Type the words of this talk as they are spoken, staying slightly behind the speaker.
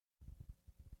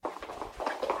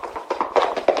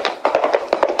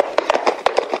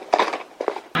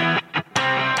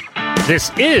This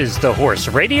is the Horse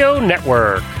Radio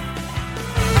Network.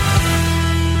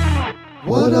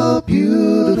 What a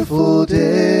beautiful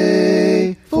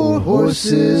day for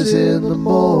horses in the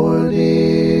morning.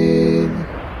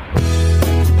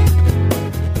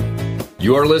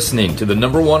 You are listening to the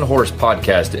 #1 horse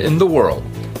podcast in the world.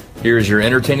 Here's your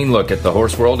entertaining look at the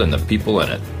horse world and the people in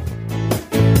it.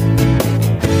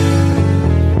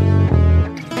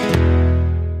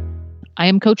 I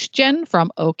am Coach Jen from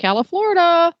Ocala,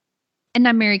 Florida. And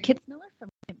I'm Mary Kitzmiller from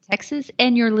Texas.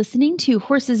 And you're listening to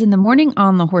Horses in the Morning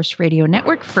on the Horse Radio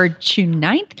Network for June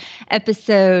 9th,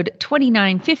 episode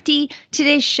 2950.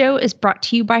 Today's show is brought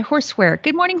to you by Horseware.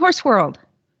 Good morning, Horse World.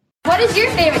 What is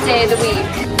your favorite day of the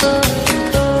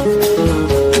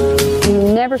week?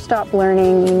 You never stop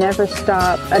learning. You never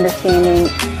stop understanding.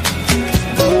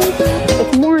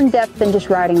 It's more in depth than just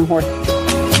riding a horse.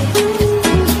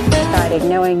 Exciting,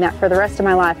 knowing that for the rest of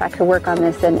my life I could work on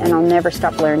this and I'll never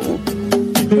stop learning.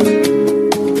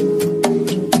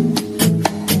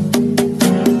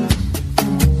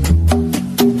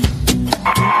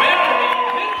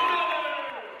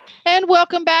 And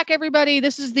welcome back, everybody.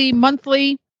 This is the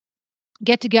monthly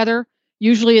get-together.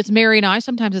 Usually it's Mary and I.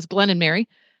 Sometimes it's Glenn and Mary.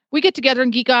 We get together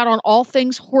and geek out on all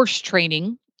things horse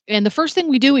training. And the first thing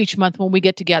we do each month when we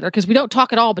get together, because we don't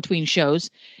talk at all between shows,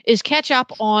 is catch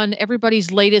up on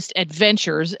everybody's latest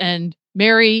adventures. And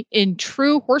Mary, in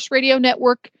true Horse Radio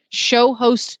Network show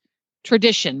host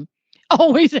tradition,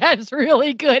 always has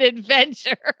really good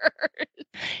adventures.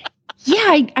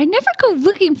 Yeah, I never go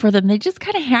looking for them. They just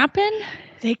kind of happen.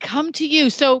 They come to you.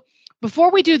 So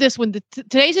before we do this, when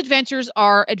today's adventures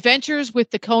are adventures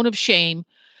with the Cone of Shame.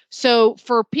 So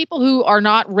for people who are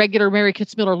not regular Mary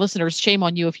Kitzmiller listeners, shame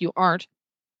on you if you aren't,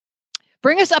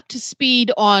 bring us up to speed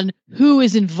on who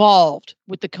is involved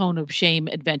with the Cone of Shame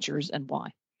adventures and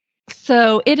why.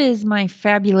 So it is my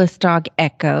fabulous dog,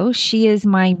 Echo. She is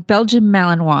my Belgian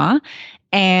Malinois.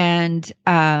 And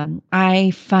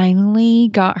I finally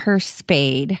got her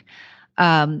spayed,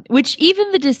 which even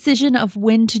the decision of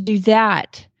when to do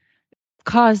that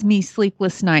caused me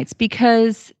sleepless nights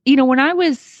because, you know, when I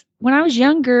was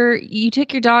younger, you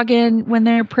took your dog in when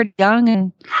they're pretty young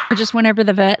and or just whenever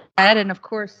the vet had. And of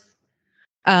course,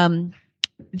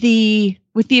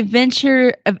 with the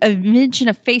invention of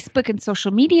Facebook and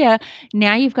social media,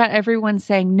 now you've got everyone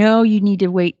saying, no, you need to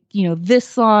wait,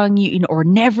 this long, or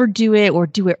never do it or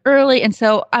do it early. And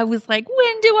so I was like,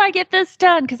 when do I get this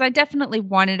done? Because I definitely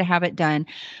wanted to have it done.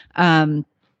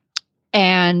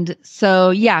 And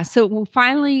so, so we'll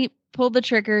finally pull the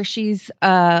trigger. She's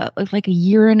like a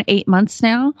year and 8 months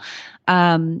now,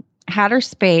 had her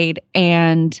spayed.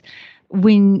 And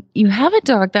when you have a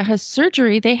dog that has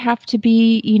surgery, they have to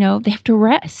be, they have to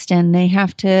rest and they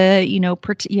have to,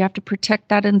 you have to protect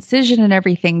that incision and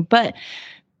everything. But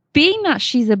being that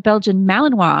she's a Belgian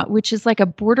Malinois, which is like a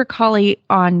border collie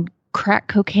on crack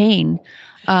cocaine,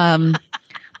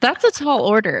 that's a tall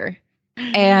order.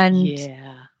 And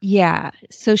yeah.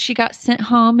 So she got sent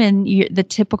home and the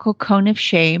typical Cone of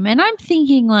Shame. And I'm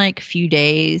thinking like a few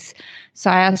days. So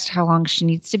I asked how long she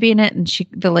needs to be in it. And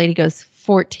the lady goes,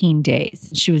 14 days.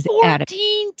 And she was at it.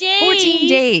 14 days. 14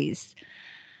 days.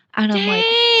 And I'm like,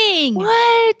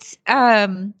 what?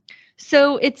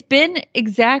 So it's been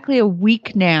exactly a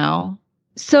week now.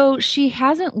 So she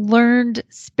hasn't learned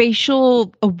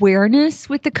spatial awareness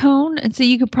with the cone. And so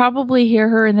you could probably hear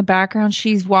her in the background.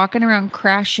 She's walking around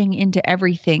crashing into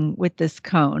everything with this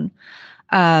cone.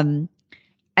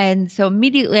 And so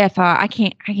immediately I thought, I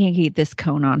can't keep this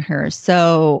cone on her.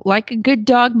 So like a good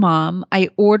dog mom, I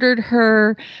ordered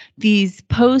her these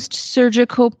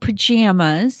post-surgical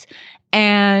pajamas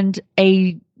and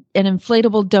an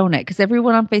inflatable donut, because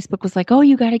everyone on Facebook was like, oh,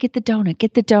 you got to get the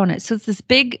donut. So it's this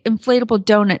big inflatable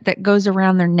donut that goes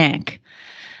around their neck,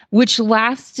 which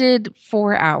lasted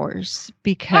 4 hours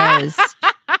because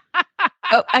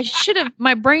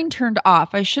my brain turned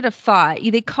off. I should have thought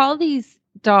they call these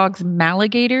dogs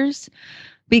malligators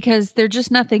because they're just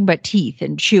nothing but teeth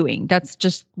and chewing. That's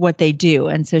just what they do.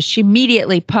 And so she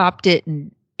immediately popped it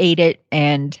and ate it.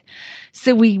 And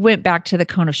so we went back to the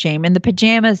Cone of Shame, and the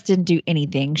pajamas didn't do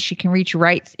anything. She can reach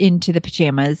right into the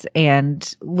pajamas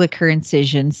and lick her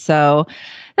incision. So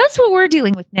that's what we're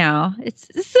dealing with now. It's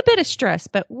a bit of stress,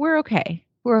 but we're okay.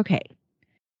 We're okay.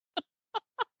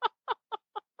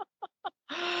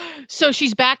 So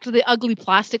she's back to the ugly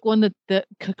plastic one, that the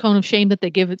Cone of Shame that they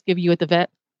give you at the vet.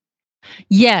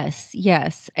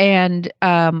 Yes. And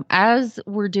as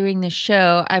we're doing the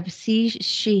show, I see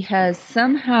she has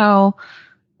somehow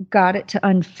got it to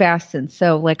unfasten.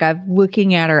 So like I'm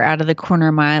looking at her out of the corner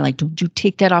of my eye, like, don't you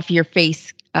take that off your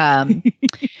face.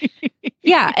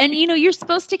 Yeah. And, you're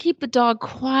supposed to keep the dog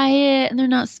quiet and they're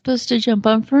not supposed to jump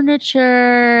on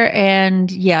furniture. And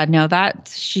yeah, no,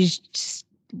 she's just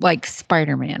like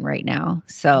Spider-Man right now.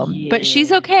 So, but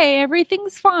she's okay.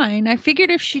 Everything's fine. I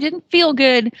figured if she didn't feel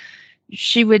good,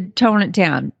 she would tone it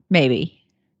down, maybe.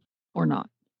 Or not.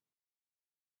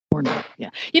 Yeah.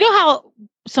 You know how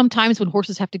sometimes when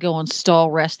horses have to go on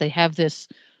stall rest, they have this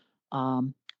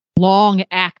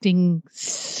long-acting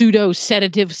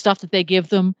pseudo-sedative stuff that they give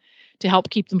them to help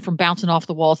keep them from bouncing off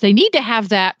the walls. They need to have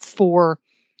that for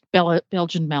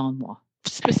Belgian Malinois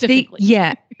specifically.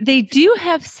 They do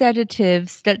have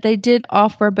sedatives that they did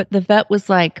offer, but the vet was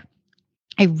like,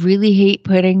 I really hate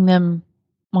putting them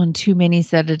on too many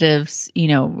sedatives,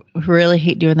 really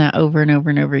hate doing that over and over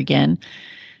and over again.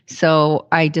 So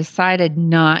I decided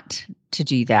not to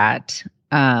do that.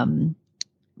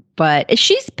 But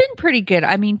she's been pretty good.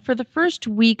 I mean, for the first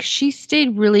week, she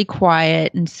stayed really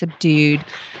quiet and subdued,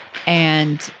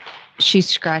 and she's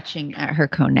scratching at her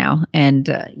cone now and,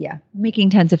 making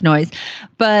tons of noise.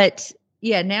 But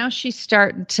yeah, now she's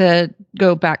starting to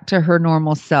go back to her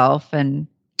normal self. And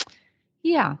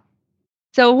yeah.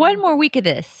 So one more week of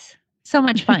this. So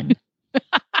much fun.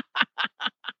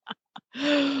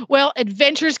 Well,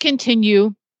 adventures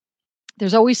continue.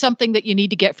 There's always something that you need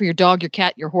to get for your dog, your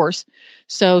cat, your horse.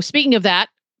 So speaking of that,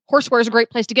 Horseware is a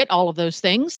great place to get all of those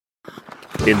things.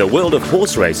 In the world of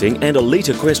horse racing and elite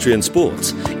equestrian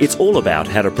sports, it's all about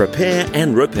how to prepare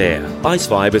and repair.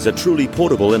 IceVibe is a truly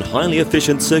portable and highly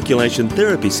efficient circulation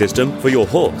therapy system for your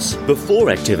horse.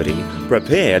 Before activity,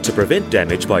 prepare to prevent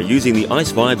damage by using the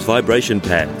IceVibe's vibration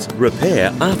pads.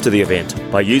 Repair after the event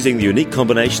by using the unique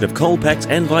combination of cold packs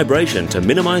and vibration to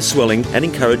minimize swelling and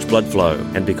encourage blood flow.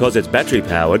 And because it's battery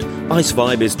powered,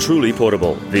 IceVibe is truly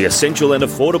portable. The essential and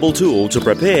affordable tool to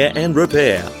prepare and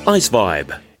repair.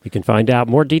 IceVibe. You can find out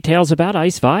more details about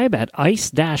IceVibe at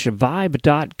ice-vibe.com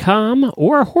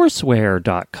or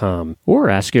horseware.com, or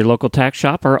ask your local tack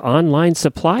shop or online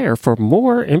supplier for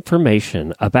more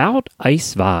information about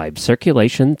IceVibe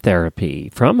circulation therapy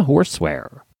from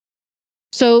Horseware.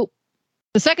 So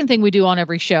the second thing we do on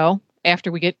every show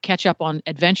after we catch up on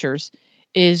adventures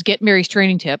is get Mary's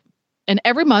training tip. And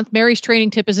every month, Mary's training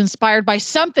tip is inspired by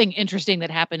something interesting that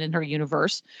happened in her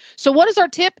universe. So what is our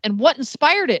tip and what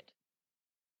inspired it?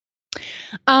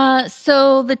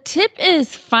 So the tip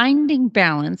is finding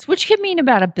balance, which can mean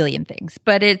about a billion things,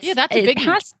 but that's a big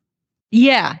one.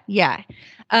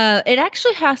 It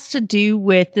actually has to do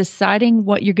with deciding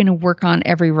what you're going to work on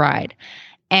every ride.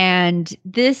 And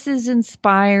this is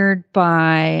inspired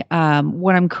by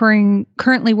what I'm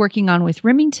currently working on with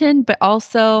Remington, but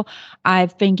also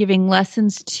I've been giving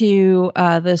lessons to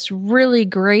this really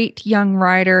great young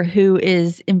rider who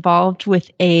is involved with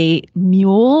a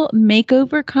mule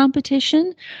makeover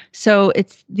competition. So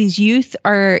it's these youth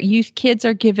kids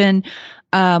are given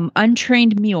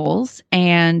untrained mules,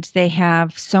 and they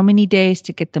have so many days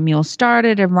to get the mule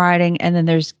started and riding. And then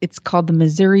it's called the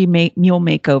Missouri Mule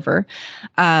Makeover.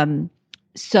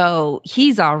 So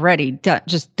he's already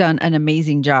done an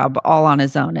amazing job all on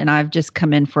his own. And I've just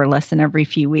come in for a lesson every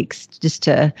few weeks just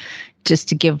to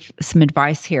give some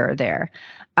advice here or there.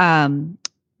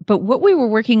 But what we were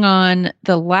working on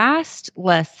the last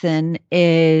lesson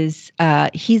is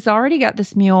he's already got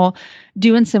this mule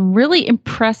doing some really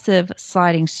impressive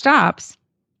sliding stops.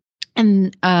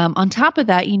 And on top of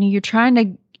that, you're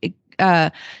trying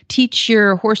to teach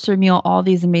your horse or mule all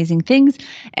these amazing things.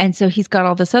 And so he's got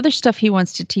all this other stuff he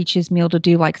wants to teach his mule to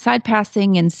do, like side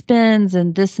passing and spins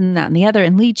and this and that and the other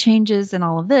and lead changes and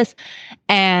all of this.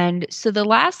 And so the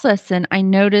last lesson, I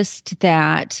noticed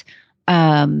that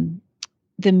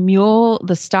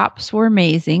the stops were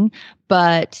amazing,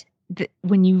 but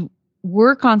when you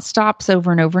work on stops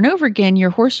over and over and over again, your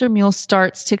horse or mule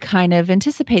starts to kind of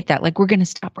anticipate that, like, we're going to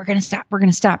stop.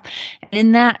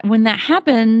 And when that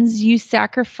happens, you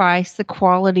sacrifice the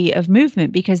quality of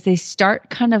movement because they start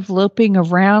kind of loping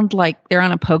around like they're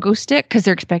on a pogo stick because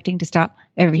they're expecting to stop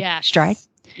every stride.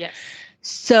 Yes.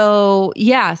 So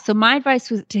my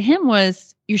advice to him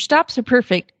was, your stops are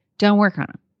perfect. Don't work on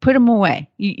them. Put them away.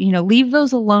 Leave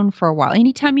those alone for a while.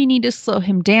 Anytime you need to slow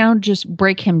him down, just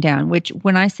break him down, which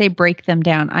when I say break them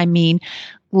down, I mean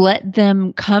let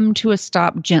them come to a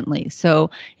stop gently.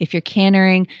 So if you're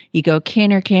cantering, you go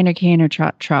canter,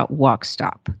 trot, walk,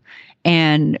 stop.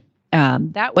 And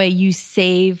that way you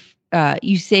save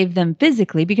them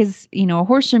physically because, a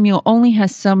horse or mule only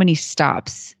has so many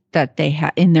stops that they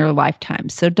have in their lifetime.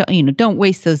 So don't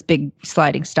waste those big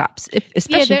sliding stops,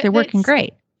 especially if they're working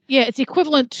great. Yeah, it's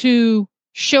equivalent to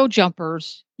show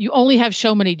jumpers. You only have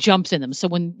so many jumps in them. So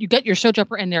when you get your show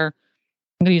jumper and they're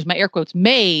I'm going to use my air quotes,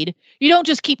 made. You don't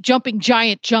just keep jumping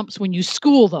giant jumps when you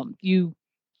school them. You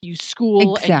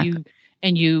school Exactly.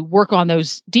 and you work on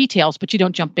those details, but you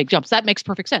don't jump big jumps. That makes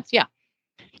perfect sense. Yeah.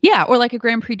 Yeah, or like a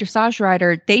Grand Prix dressage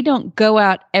rider, they don't go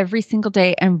out every single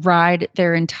day and ride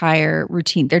their entire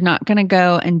routine. They're not going to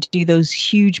go and do those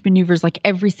huge maneuvers like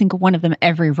every single one of them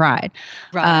every ride.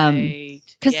 Right.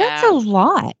 Because that's a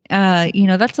lot.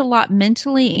 That's a lot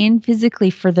mentally and physically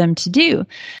for them to do.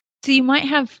 So you might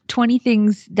have 20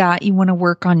 things that you want to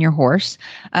work on your horse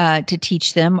to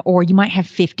teach them, or you might have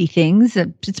 50 things.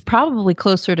 It's probably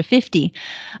closer to 50.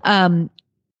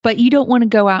 But you don't want to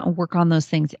go out and work on those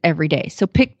things every day. So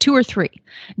pick 2 or 3.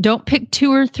 Don't pick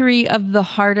 2 or 3 of the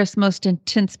hardest, most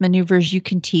intense maneuvers you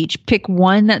can teach. Pick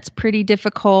one that's pretty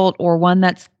difficult or one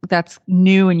that's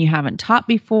new and you haven't taught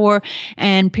before,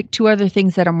 and pick 2 other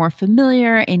things that are more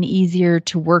familiar and easier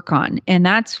to work on. And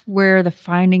that's where the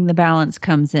finding the balance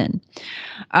comes in.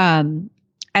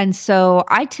 And so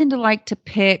I tend to like to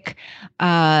pick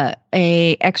a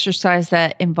exercise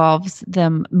that involves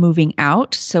them moving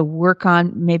out. So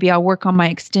maybe I'll work on my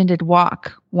extended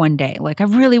walk one day. Like I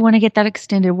really want to get that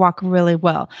extended walk really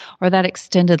well, or that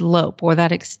extended lope, or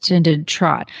that extended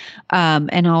trot. And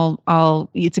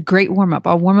it's a great warm up.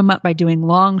 I'll warm them up by doing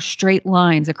long straight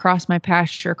lines across my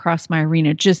pasture, across my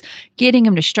arena, just getting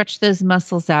them to stretch those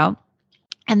muscles out.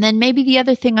 And then maybe the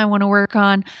other thing I want to work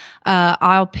on,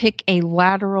 I'll pick a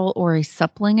lateral or a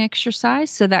suppling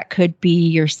exercise. So that could be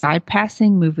your side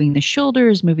passing, moving the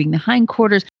shoulders, moving the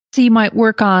hindquarters. So you might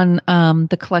work on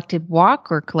the collected walk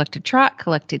or collected trot,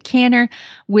 collected canter.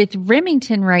 With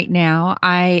Remington right now,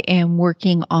 I am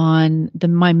working on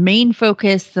my main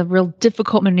focus. The real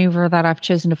difficult maneuver that I've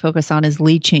chosen to focus on is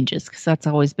lead changes, because that's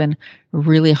always been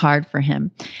really hard for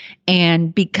him.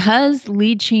 And because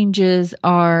lead changes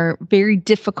are very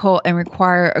difficult and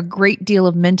require a great deal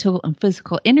of mental and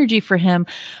physical energy for him,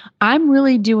 I'm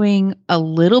really doing a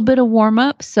little bit of warm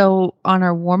up. So on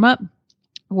our warm up,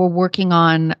 we're working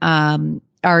on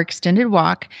our extended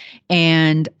walk,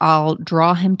 and I'll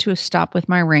draw him to a stop with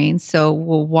my reins. So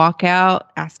we'll walk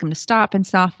out, ask him to stop and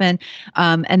soften,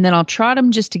 and then I'll trot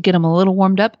him just to get him a little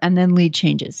warmed up, and then lead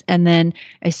changes. And then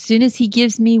as soon as he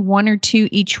gives me 1 or 2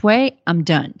 each way, I'm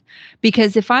done.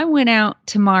 Because if I went out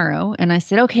tomorrow and I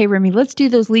said, okay, Remy, let's do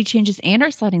those lead changes and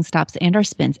our sliding stops and our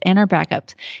spins and our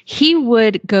backups, he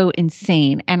would go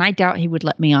insane. And I doubt he would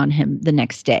let me on him the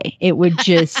next day. It would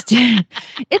just,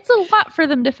 it's a lot for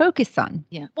them to focus on.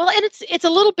 Yeah. Well, and it's a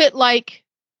little bit like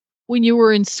when you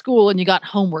were in school and you got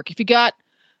homework. If you got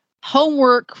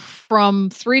homework from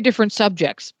 3 different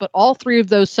subjects, but all 3 of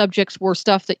those subjects were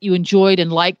stuff that you enjoyed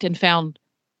and liked and found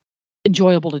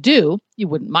enjoyable to do, you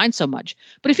wouldn't mind so much.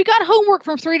 But if you got homework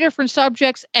from 3 different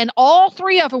subjects and all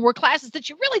 3 of them were classes that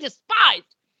you really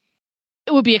despised,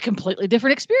 it would be a completely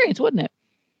different experience, wouldn't it?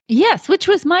 Yes, which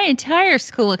was my entire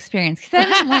school experience, because I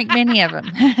didn't like many of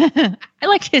them. I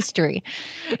liked history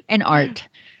and art.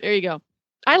 There you go.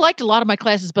 I liked a lot of my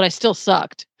classes, but I still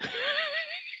sucked.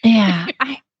 Yeah,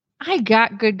 I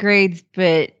got good grades,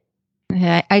 but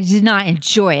I did not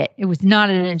enjoy it. It was not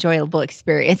an enjoyable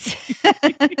experience.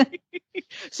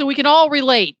 So we can all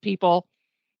relate, people.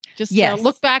 Just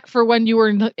look back for when you were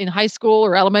in high school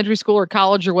or elementary school or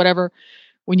college or whatever,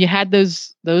 when you had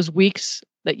those weeks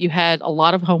that you had a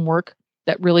lot of homework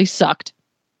that really sucked.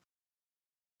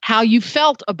 How you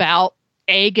felt about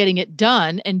A, getting it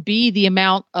done, and B, the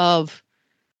amount of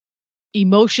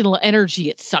emotional energy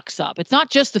it sucks up. It's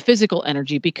not just the physical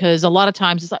energy, because a lot of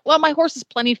times it's like, well, my horse is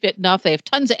plenty fit enough. They have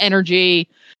tons of energy.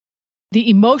 The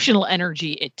emotional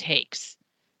energy it takes,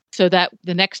 so that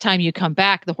the next time you come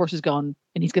back, the horse is gone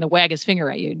and he's going to wag his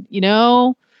finger at you. You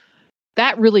know,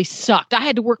 that really sucked. I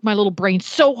had to work my little brain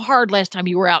so hard last time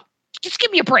you were out. Just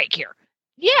give me a break here.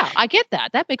 Yeah, I get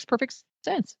that. That makes perfect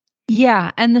sense.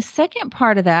 Yeah. And the second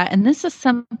part of that, and this is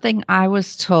something I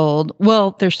was told,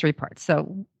 well, there's 3 parts.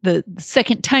 So the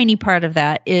second tiny part of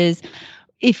that is,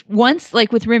 if once,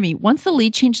 like with Remy, once the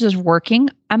lead changes is working,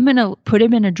 I'm going to put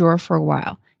him in a drawer for a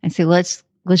while and say, let's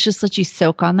just let you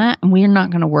soak on that. And we're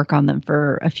not going to work on them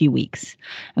for a few weeks.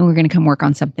 And we're going to come work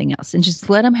on something else, and just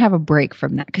let him have a break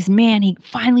from that. Because man, he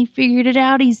finally figured it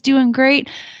out. He's doing great.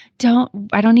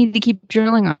 I don't need to keep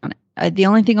drilling on it. The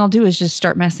only thing I'll do is just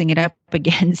start messing it up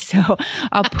again. So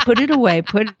I'll put it away,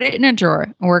 put it in a drawer,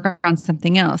 and work on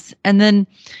something else. And then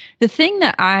the thing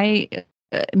that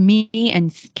me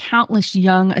and countless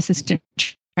young assistant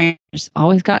trainers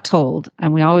always got told,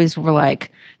 and we always were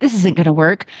like, this isn't going to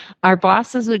work. Our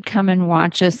bosses would come and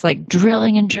watch us like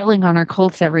drilling on our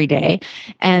colts every day.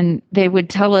 And they would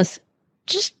tell us,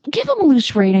 just give them a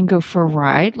loose rein and go for a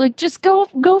ride. Like, just go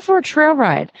for a trail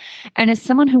ride. And as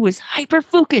someone who was hyper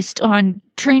focused on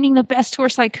training the best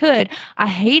horse I could. I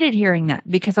hated hearing that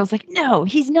because I was like, no,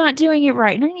 he's not doing it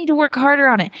right. And I need to work harder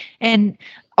on it. And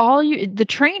the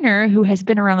trainer who has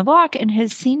been around the block and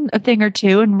has seen a thing or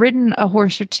two and ridden a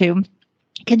horse or two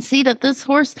can see that this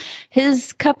horse,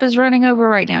 his cup is running over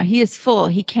right now. He is full.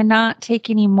 He cannot take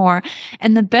any more.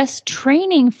 And the best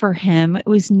training for him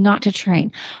was not to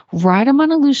train. Ride him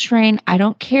on a loose rein. I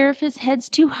don't care if his head's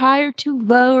too high or too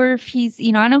low, or if he's,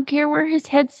 I don't care where his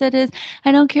headset is.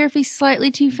 I don't care if he's slightly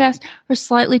too fast or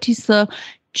slightly too slow.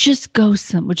 Just go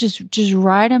somewhere. Just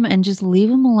ride him and just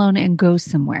leave him alone and go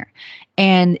somewhere.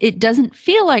 And it doesn't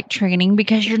feel like training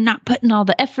because you're not putting all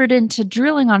the effort into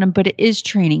drilling on him, but it is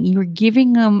training. You're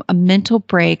giving him a mental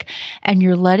break and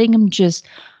you're letting him just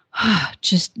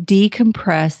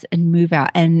decompress and move out.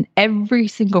 And every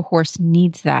single horse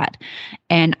needs that.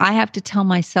 And I have to tell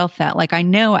myself that, like, I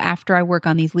know after I work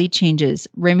on these lead changes,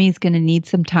 Remy's going to need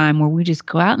some time where we just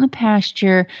go out in the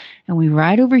pasture and we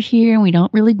ride over here and we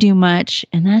don't really do much.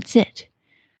 And that's it.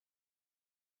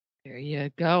 There you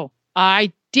go.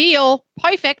 Ideal.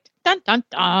 Perfect. Dun, dun,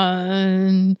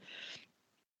 dun.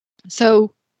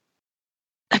 So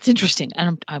that's interesting.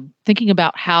 And I'm thinking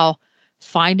about how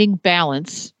finding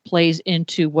balance plays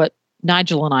into what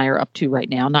Nigel and I are up to right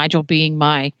now. Nigel being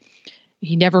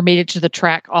he never made it to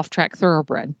the off-track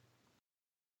thoroughbred.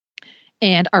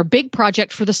 And our big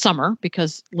project for the summer,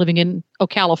 because living in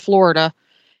Ocala, Florida,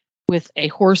 with a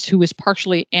horse who is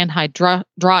partially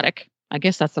anhydrotic, I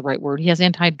guess that's the right word. He has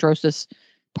anhydrosis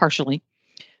partially.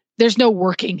 There's no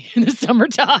working in the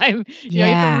summertime. You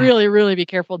have to really, really be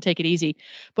careful and take it easy.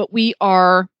 But we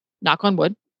are, knock on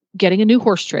wood, getting a new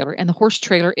horse trailer, and the horse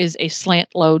trailer is a slant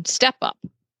load step up.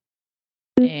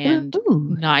 And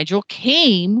Nigel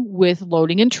came with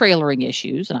loading and trailering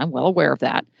issues, and I'm well aware of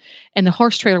that. And the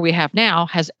horse trailer we have now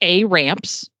has A,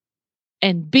 ramps,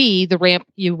 and B, the ramp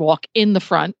you walk in the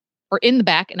front or in the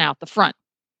back and out the front.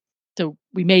 So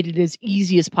we made it as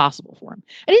easy as possible for him.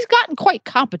 And he's gotten quite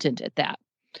competent at that.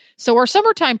 So our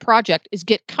summertime project is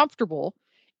get comfortable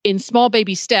in small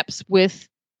baby steps with,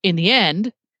 in the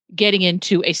end, getting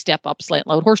into a step up slant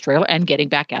load horse trailer and getting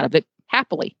back out of it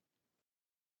happily.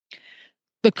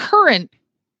 The current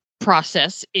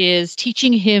process is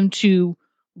teaching him to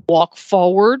walk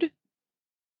forward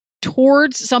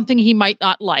towards something he might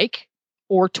not like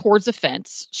or towards a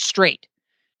fence straight.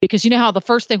 Because you know how the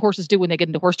first thing horses do when they get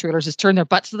into horse trailers is turn their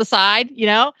butts to the side,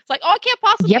 It's like, oh, I can't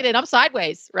possibly get in. I'm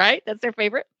sideways, right? That's their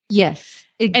favorite. Yes,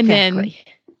 exactly. And then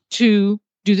to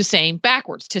do the same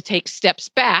backwards, to take steps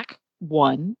back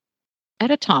one at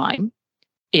a time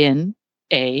in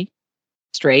a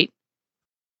straight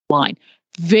line.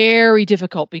 Very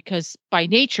difficult because by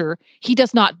nature, he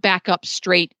does not back up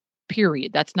straight,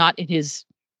 period. That's not in his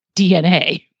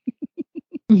DNA.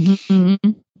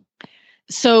 Mm-hmm.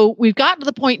 So we've gotten to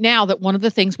the point now that one of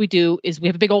the things we do is we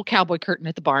have a big old cowboy curtain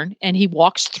at the barn, and he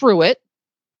walks through it,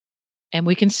 and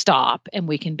we can stop and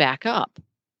we can back up.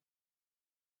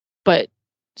 But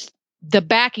the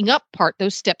backing up part,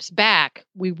 those steps back,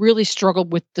 we really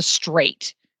struggled with the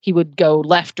straight. He would go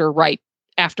left or right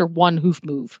after one hoof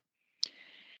move.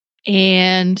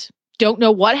 And don't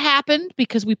know what happened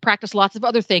because we practiced lots of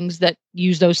other things that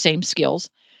use those same skills.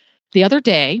 The other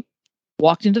day,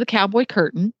 walked into the cowboy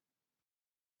curtain,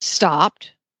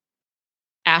 stopped,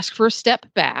 asked for a step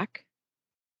back,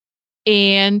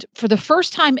 and for the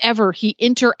first time ever, he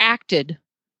interacted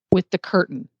with the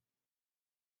curtain.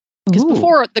 Because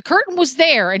before, the curtain was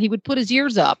there, and he would put his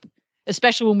ears up,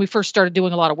 especially when we first started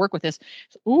doing a lot of work with this.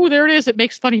 Ooh, there it is. It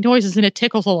makes funny noises, and it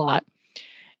tickles a lot.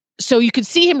 So you could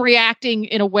see him reacting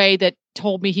in a way that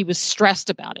told me he was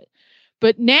stressed about it.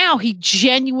 But now he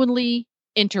genuinely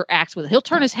interacts with it. He'll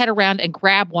turn his head around and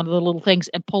grab one of the little things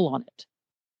and pull on it.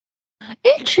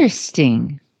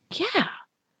 Interesting. Yeah.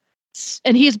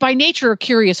 And he is by nature a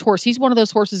curious horse. He's one of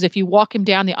those horses, if you walk him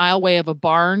down the aisleway of a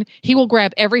barn, he will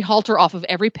grab every halter off of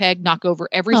every peg, knock over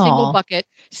every single bucket,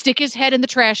 stick his head in the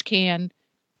trash can.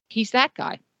 He's that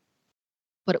guy.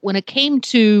 But when it came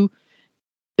to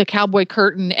the cowboy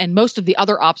curtain and most of the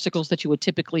other obstacles that you would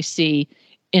typically see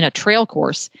in a trail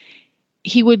course,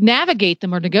 he would navigate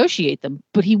them or negotiate them,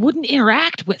 but he wouldn't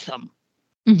interact with them.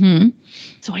 Mm-hmm.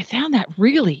 So I found that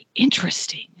really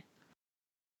interesting.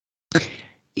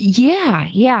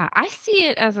 Yeah. I see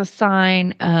it as a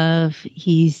sign of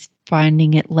he's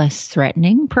finding it less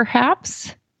threatening,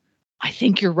 perhaps. I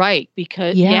think you're right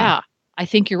because I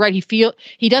think you're right.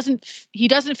 He doesn't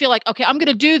feel like, okay, I'm going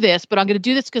to do this, but I'm going to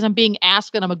do this because I'm being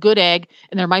asked and I'm a good egg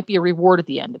and there might be a reward at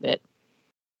the end of it.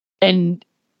 And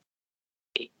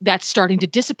that's starting to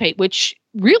dissipate, which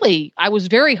really I was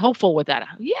very hopeful with that.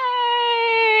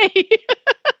 Yay!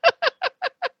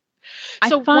 I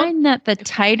find that the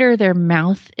tighter their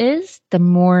mouth is, the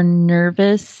more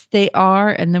nervous they are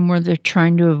and the more they're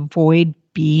trying to avoid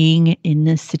being in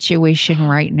this situation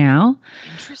right now.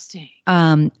 Interesting.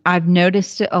 I've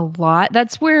noticed it a lot.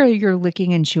 That's where your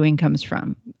licking and chewing comes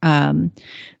from.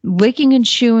 Licking and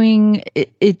chewing,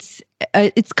 it's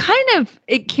kind of,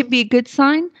 it can be a good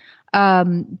sign.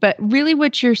 But really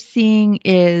what you're seeing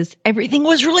is everything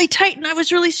was really tight and I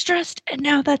was really stressed and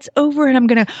now that's over and I'm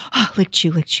going to lick,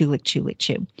 chew, lick, chew, lick, chew, lick,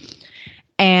 chew.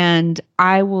 And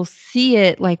I will see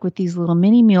it like with these little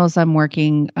mini meals I'm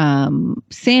working.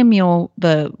 Samuel,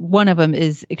 one of them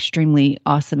is extremely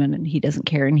awesome and he doesn't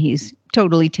care and he's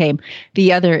totally tame.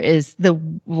 The other is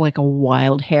like a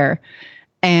wild hare.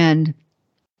 And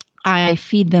I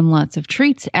feed them lots of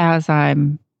treats as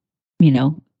I'm,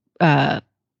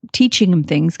 teaching them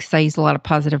things because I use a lot of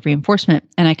positive reinforcement.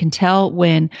 And I can tell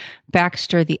when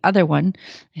Baxter, the other one,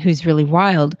 who's really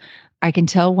wild, I can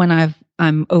tell when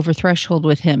I'm over threshold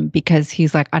with him because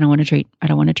he's like, I don't want a treat. I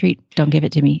don't want a treat. Don't give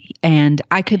it to me. And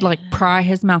I could like pry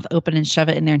his mouth open and shove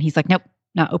it in there. And he's like, nope,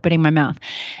 not opening my mouth.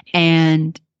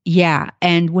 And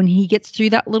and when he gets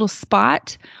through that little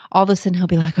spot, all of a sudden he'll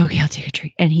be like, okay, I'll take a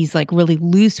treat. And he's like really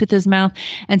loose with his mouth.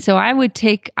 And so I would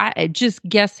take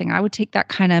that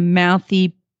kind of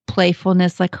mouthy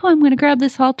playfulness, like, oh, I'm going to grab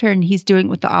this halter. And he's doing it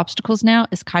with the obstacles now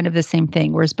is kind of the same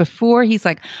thing. Whereas before he's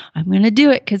like, I'm going to do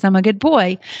it because I'm a good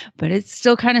boy, but it's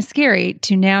still kind of scary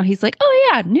to now he's like, oh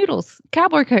yeah, noodles,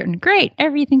 cowboy curtain. Great.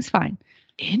 Everything's fine.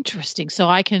 Interesting. So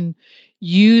I can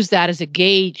use that as a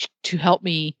gauge to help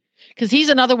me because he's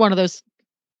another one of those,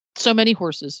 so many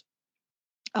horses.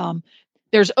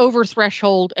 There's over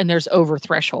threshold and there's over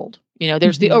threshold.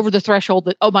 There's the over the threshold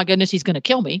that, oh my goodness, he's going to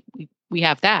kill me. We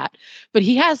have that. But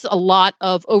he has a lot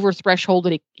of over threshold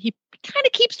that he kind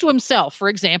of keeps to himself. For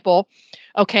example,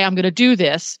 okay, I'm going to do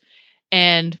this.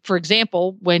 And for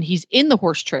example, when he's in the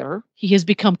horse trailer, he has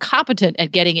become competent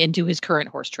at getting into his current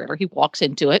horse trailer. He walks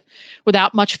into it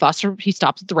without much fuss, or he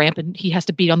stops at the ramp and he has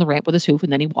to beat on the ramp with his hoof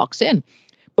and then he walks in.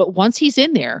 But once he's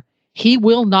in there, he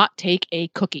will not take a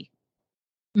cookie.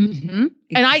 Mm-hmm.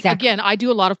 And I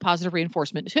do a lot of positive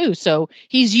reinforcement too. So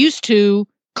he's used to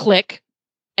click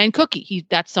and cookie.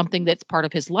 That's something that's part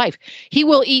of his life. He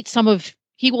will eat some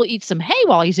hay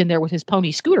while he's in there with his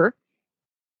pony Scooter,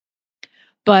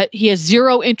 but he has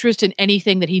zero interest in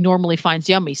anything that he normally finds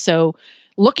yummy. So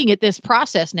looking at this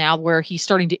process now where he's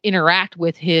starting to interact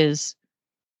with his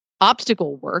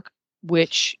obstacle work,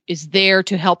 which is there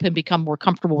to help him become more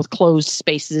comfortable with closed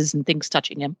spaces and things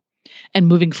touching him and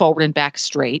moving forward and back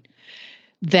straight,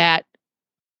 that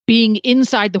being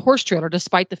inside the horse trailer,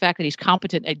 despite the fact that he's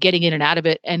competent at getting in and out of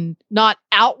it and not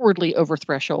outwardly over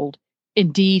threshold,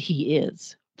 indeed he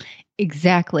is.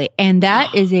 Exactly. And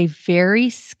that is a very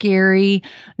scary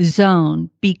zone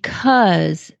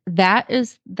because that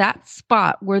is that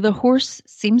spot where the horse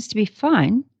seems to be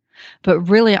fine, but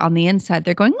really on the inside,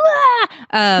 they're going,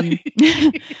 ah!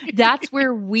 That's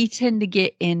where we tend to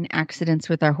get in accidents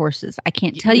with our horses. I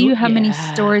can't tell you how many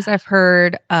stories I've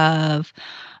heard of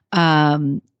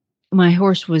my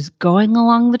horse was going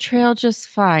along the trail just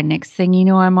fine. Next thing you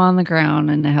know, I'm on the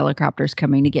ground and the helicopter's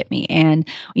coming to get me. And,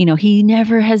 he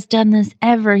never has done this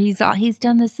ever. He's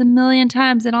done this a million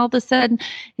times. And all of a sudden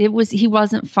he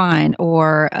wasn't fine.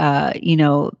 Or,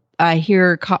 I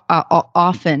hear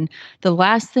often the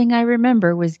last thing I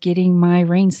remember was getting my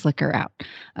rain slicker out.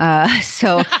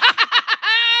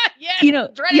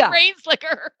 Dreaded rain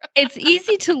slicker. It's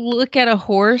easy to look at a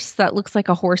horse that looks like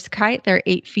a horse kite. They're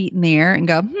 8 feet in the air and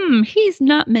go, he's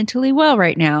not mentally well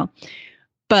right now.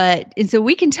 And so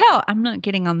we can tell I'm not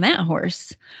getting on that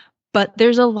horse. But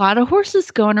there's a lot of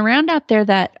horses going around out there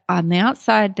that on the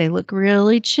outside, they look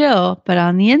really chill. But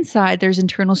on the inside, there's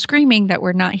internal screaming that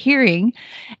we're not hearing.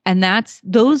 And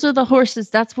those are the horses.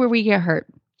 That's where we get hurt.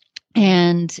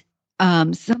 And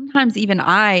sometimes even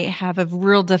I have a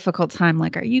real difficult time.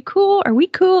 Like, are you cool? Are we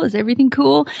cool? Is everything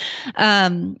cool?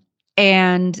 And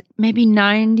maybe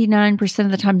 99%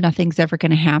 of the time, nothing's ever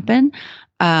going to happen.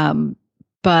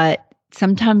 But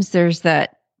sometimes there's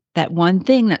that one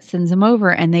thing that sends them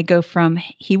over and they go from,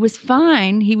 he was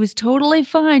fine, he was totally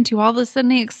fine, to all of a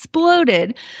sudden he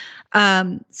exploded.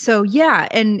 And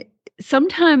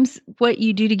sometimes what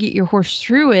you do to get your horse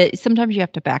through it, sometimes you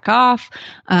have to back off.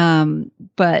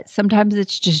 But sometimes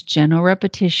it's just gentle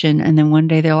repetition. And then one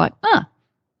day they're like,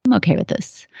 I'm okay with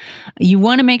this. You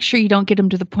want to make sure you don't get them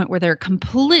to the point where they're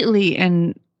completely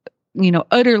and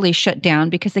utterly shut down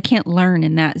because they can't learn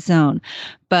in that zone.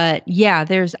 But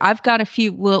I've got a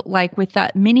few, like with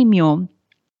that mini mule,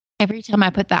 every time I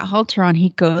put that halter on, he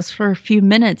goes for a few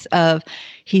minutes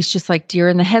he's just like deer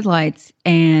in the headlights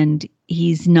and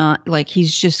He's not like,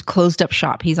 he's just closed up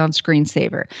shop. He's on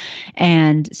screensaver.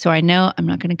 And so I know I'm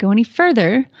not going to go any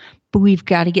further, but we've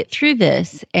got to get through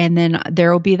this. And then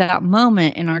there will be that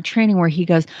moment in our training where he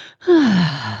goes,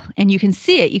 and you can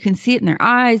see it. You can see it in their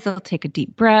eyes. They'll take a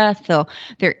deep breath.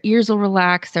 Their ears will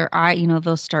relax. Their eye,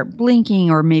 they'll start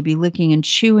blinking or maybe licking and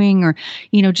chewing, or,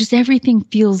 just everything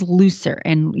feels looser.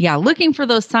 And yeah, looking for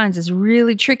those signs is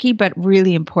really tricky, but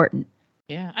really important.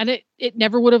 Yeah. And it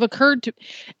never would have occurred to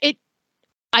it.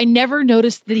 I never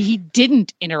noticed that he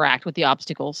didn't interact with the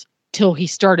obstacles till he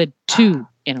started to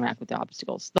interact with the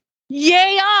obstacles.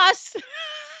 Yay us!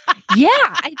 Yeah,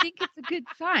 I think it's a good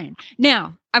sign.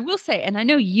 Now, I will say, and I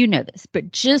know you know this,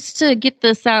 but just to get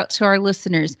this out to our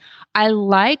listeners, I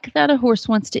like that a horse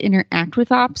wants to interact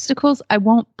with obstacles. I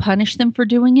won't punish them for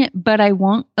doing it, but I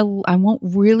won't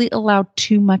really allow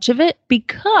too much of it,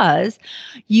 because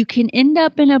you can end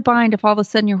up in a bind if all of a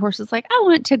sudden your horse is like, I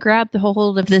want to grab the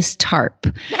hold of this tarp.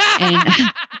 And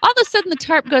all of a sudden the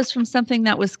tarp goes from something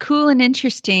that was cool and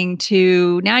interesting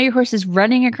to now your horse is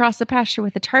running across the pasture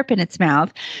with a tarp in its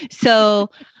mouth. So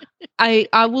I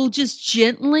will just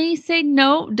gently say,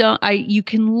 no, don't. You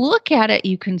can look at it,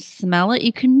 you can smell it,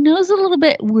 you can nose a little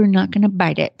bit. We're not going to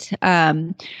bite it.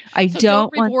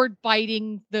 Don't reward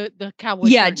biting the cowboy.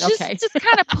 Yeah, shirt. just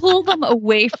kind of pull them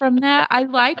away from that. I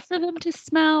like for them to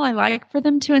smell. I like for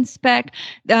them to inspect.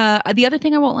 The other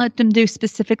thing I won't let them do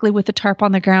specifically with the tarp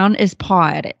on the ground is paw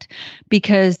at it,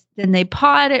 because then they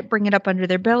paw at it, bring it up under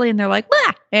their belly, and they're like,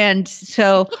 "Bah!" And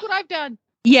so look what I've done.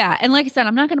 Yeah. And like I said,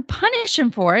 I'm not going to punish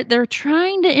them for it. They're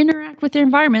trying to interact with their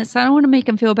environment. So I don't want to make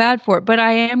them feel bad for it, but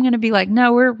I am going to be like,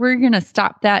 no, we're going to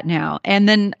stop that now. And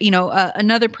then,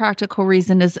 another practical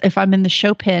reason is if I'm in the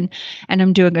show pen and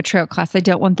I'm doing a trail class, I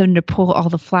don't want them to pull all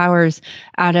the flowers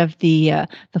out of the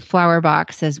flower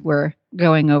box as we're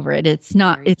going over it. It's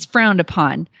frowned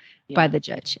upon by the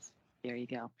judge. There you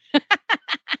go.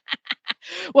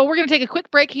 Well, we're going to take a quick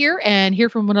break here and hear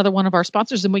from another one of our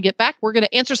sponsors. And when we get back, we're going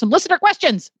to answer some listener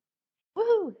questions.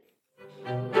 Woo!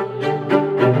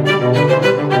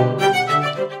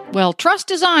 Well, Trust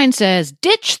Design says,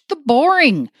 ditch the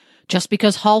boring. Just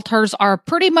because halters are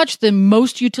pretty much the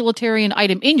most utilitarian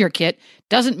item in your kit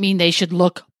doesn't mean they should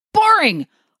look boring.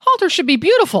 Halters should be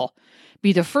beautiful.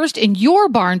 Be the first in your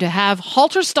barn to have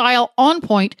halter style on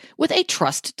point with a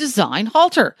Trust Design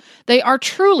halter. They are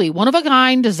truly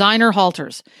one-of-a-kind designer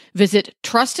halters. Visit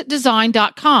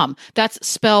trustdesign.com. That's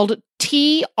spelled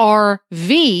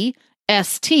TRVST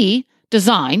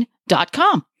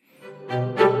design.com.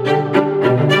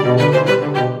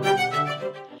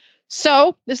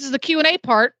 So this is the Q&A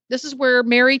part. This is where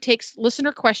Mary takes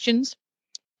listener questions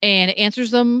and answers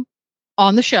them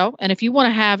on the show. And if you want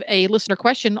to have a listener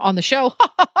question on the show,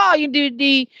 you need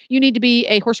to be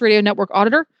a Horse Radio Network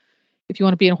auditor. If you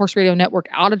want to be a Horse Radio Network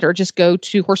auditor, just go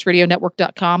to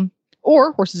horseradionetwork.com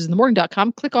or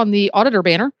horsesinthemorning.com, click on the auditor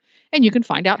banner, and you can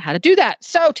find out how to do that.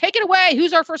 So take it away.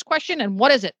 Who's our first question and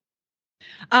what is it?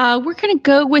 We're going to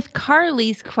go with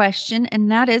Carly's question,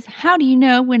 and that is, how do you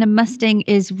know when a Mustang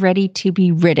is ready to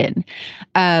be ridden?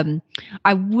 I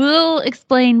will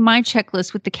explain my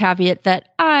checklist with the caveat that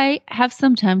I have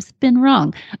sometimes been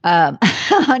wrong on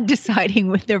deciding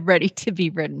when they're ready to be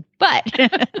ridden. But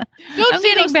don't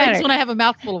say those things when I have a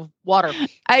mouthful of water.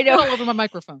 I know. All over my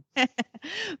microphone. But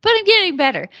I'm getting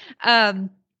better.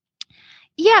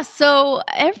 Yeah, so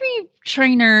every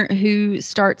trainer who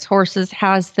starts horses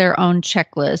has their own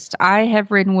checklist. I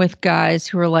have ridden with guys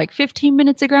who are like 15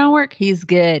 minutes of groundwork, he's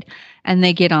good, and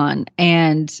they get on.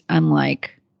 And I'm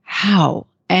like, how?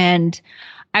 And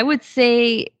I would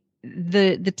say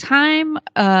the time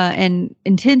and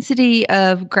intensity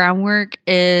of groundwork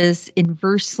is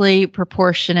inversely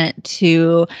proportionate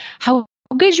to how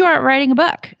good you are at riding a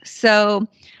buck. So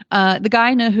the guy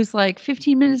I know who's like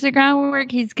 15 minutes of groundwork,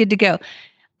 he's good to go.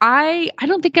 I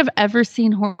don't think I've ever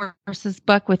seen horses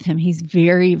buck with him. He's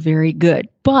very, very good.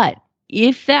 But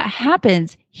if that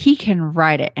happens, he can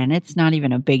ride it, and it's not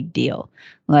even a big deal.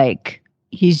 Like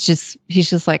he's just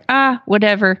like,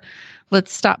 whatever.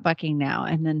 Let's stop bucking now.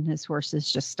 And then his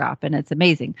horses just stop, and it's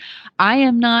amazing. I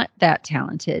am not that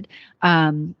talented.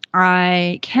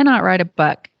 I cannot ride a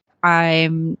buck.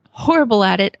 I'm horrible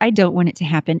at it. I don't want it to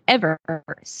happen ever.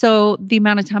 So the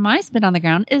amount of time I spend on the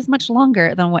ground is much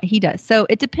longer than what he does. So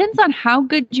it depends on how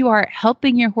good you are at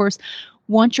helping your horse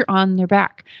once you're on their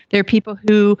back. There are people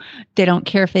who they don't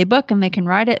care if they buck and they can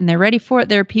ride it and they're ready for it.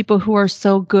 There are people who are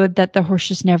so good that the horse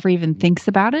just never even thinks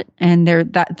about it. And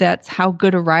that's how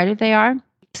good a rider they are.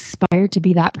 Aspire to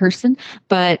be that person.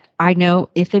 But I know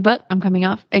if they buck, I'm coming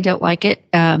off. I don't like it.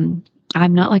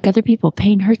 I'm not like other people.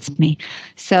 Pain hurts me.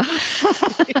 So,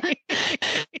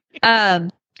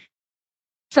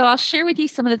 So I'll share with you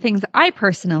some of the things I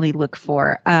personally look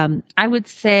for. I would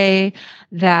say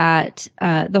that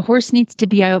the horse needs to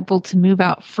be able to move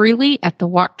out freely at the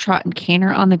walk, trot, and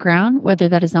canter on the ground, whether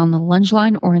that is on the lunge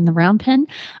line or in the round pen.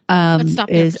 Let's stop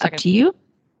there is for a up second. to you.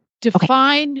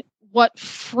 Define what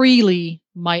freely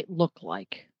might look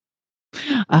like.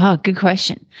 Good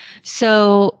question.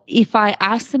 So if I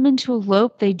ask them into a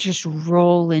lope, they just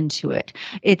roll into it.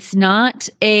 It's not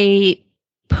a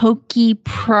pokey,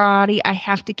 proddy, I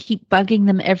have to keep bugging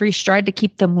them every stride to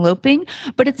keep them loping,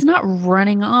 but it's not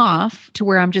running off to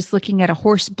where I'm just looking at a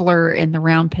horse blur in the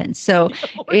round pen. So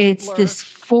it's this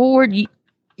forward.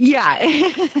 Yeah.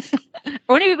 I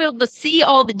want to be able to see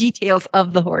all the details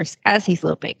of the horse as he's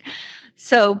loping.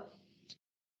 So,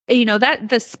 that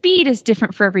the speed is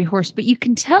different for every horse, but you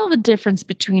can tell the difference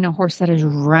between a horse that is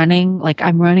running, like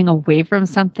I'm running away from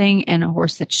something, and a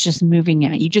horse that's just moving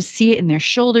out. You just see it in their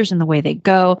shoulders and the way they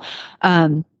go.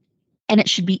 And it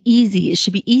should be easy. It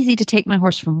should be easy to take my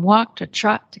horse from walk to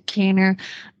trot to canter.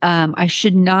 I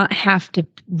should not have to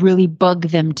really bug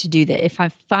them to do that. If I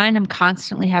find I'm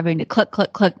constantly having to cluck,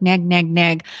 cluck, cluck, nag, nag,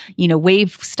 nag,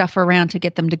 wave stuff around to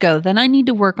get them to go, then I need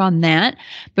to work on that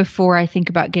before I think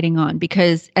about getting on.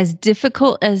 Because as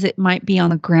difficult as it might be on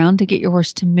the ground to get your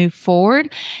horse to move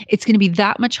forward, it's going to be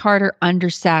that much harder under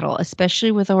saddle,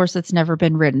 especially with a horse that's never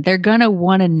been ridden. They're going to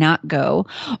want to not go,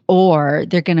 or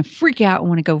they're going to freak out and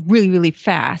want to go really, really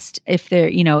fast if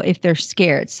they're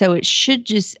scared. So I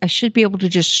should be able to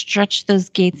just stretch those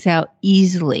gaits out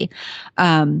easily.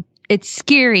 It's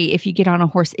scary if you get on a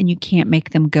horse and you can't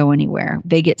make them go anywhere.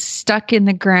 They get stuck in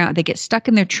the ground, they get stuck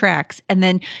in their tracks, and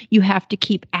then you have to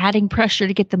keep adding pressure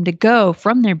to get them to go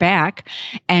from their back.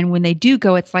 And when they do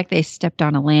go, it's like they stepped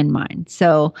on a landmine.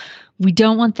 So we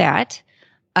don't want that.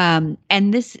 And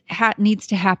this needs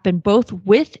to happen both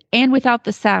with and without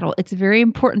the saddle. It's very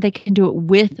important they can do it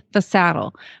with the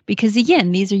saddle, because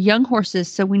again, these are young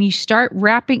horses. So when you start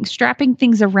strapping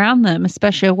things around them,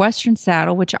 especially a Western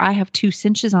saddle, which I have 2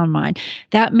 cinches on mine,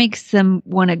 that makes them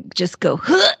want to just go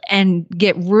and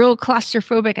get real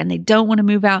claustrophobic, and they don't want to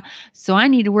move out. So I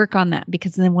need to work on that,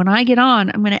 because then when I get on,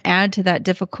 I'm going to add to that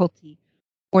difficulty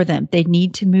for them. They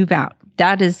need to move out.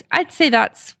 I'd say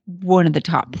that's one of the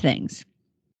top things.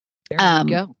 There you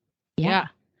go. Yeah.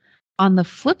 On the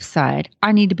flip side,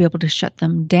 I need to be able to shut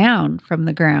them down from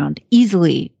the ground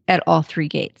easily at all 3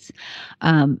 gaits.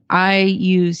 I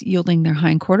use yielding their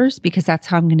hindquarters because that's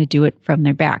how I'm going to do it from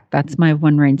their back. That's my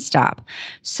one rein stop.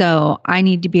 So I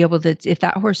need to be able to, if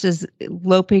that horse is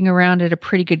loping around at a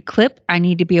pretty good clip, I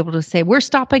need to be able to say, we're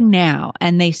stopping now.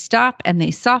 And they stop and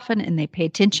they soften and they pay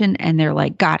attention and they're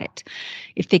like, got it.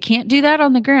 If they can't do that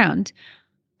on the ground,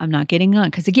 I'm not getting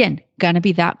on, because again, going to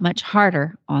be that much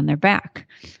harder on their back.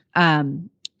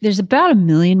 There's about 1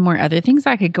 million more other things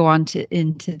I could go on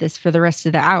into this for the rest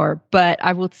of the hour, but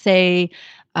I will say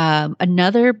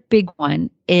another big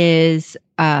one is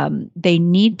they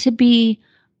need to be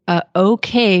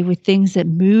okay with things that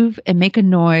move and make a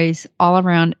noise all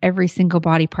around every single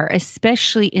body part,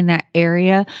 especially in that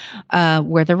area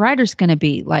where the rider's going to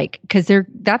be, because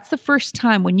that's the first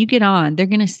time when you get on, they're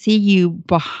going to see you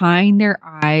behind their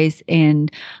eyes and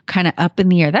kind of up in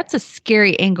the air. That's a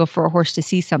scary angle for a horse to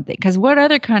see something, because what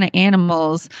other kind of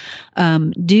animals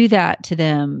do that to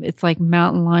them? It's like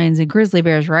mountain lions and grizzly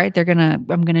bears, right? I'm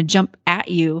going to jump at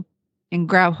you and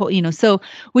grab hold, so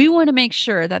we want to make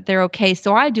sure that they're okay.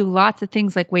 So I do lots of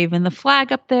things like waving the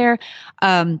flag up there.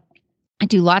 I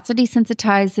do lots of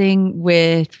desensitizing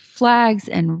with flags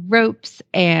and ropes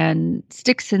and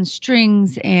sticks and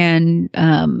strings and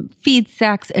feed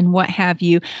sacks and what have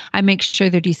you. I make sure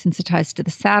they're desensitized to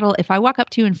the saddle. If I walk up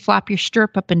to you and flap your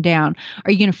stirrup up and down,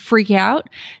 are you going to freak out?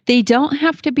 They don't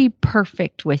have to be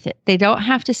perfect with it. They don't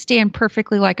have to stand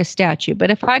perfectly like a statue. But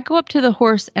if I go up to the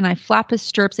horse and I flap his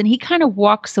stirrups and he kind of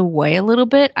walks away a little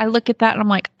bit, I look at that and I'm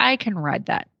like, I can ride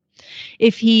that.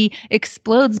 If he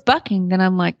explodes bucking, then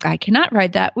I'm like, I cannot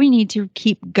ride that. We need to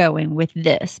keep going with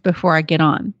this before I get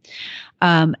on.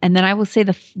 And then I will say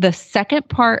the second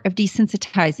part of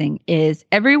desensitizing is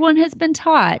everyone has been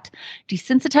taught,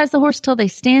 desensitize the horse till they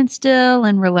stand still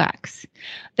and relax.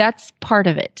 That's part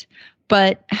of it.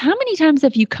 But how many times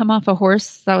have you come off a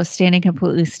horse that was standing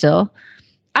completely still?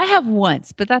 I have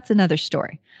once, but that's another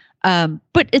story.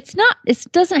 But it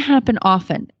doesn't happen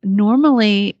often.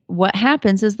 Normally what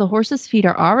happens is the horse's feet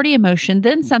are already in motion.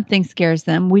 Then something scares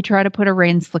them. We try to put a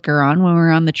rein slicker on when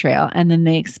we're on the trail, and then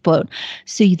they explode.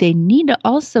 So they need to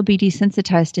also be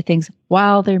desensitized to things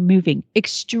while they're moving.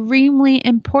 Extremely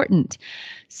important.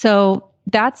 So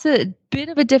that's a bit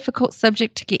of a difficult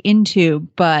subject to get into,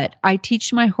 but I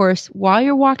teach my horse, while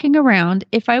you're walking around,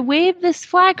 if I wave this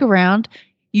flag around,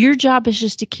 Your job is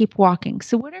just to keep walking.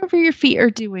 So whatever your feet are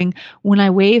doing, when I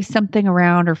wave something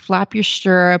around or flap your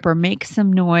stirrup or make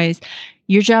some noise,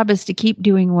 your job is to keep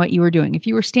doing what you were doing. If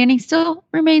you were standing still,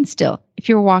 remain still. If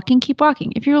you're walking, keep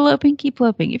walking. If you're loping, keep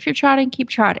loping. If you're trotting, keep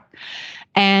trotting.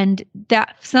 And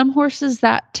that some horses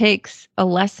that takes a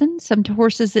lesson, some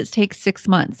horses it takes 6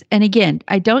 months. And again,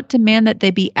 I don't demand that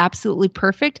they be absolutely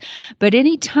perfect, but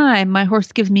anytime my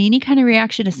horse gives me any kind of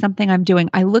reaction to something I'm doing,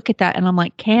 I look at that and I'm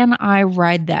like, can I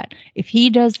ride that? If he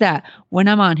does that when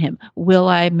I'm on him, will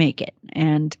I make it?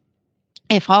 And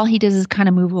if all he does is kind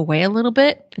of move away a little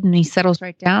bit and he settles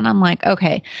right down, I'm like,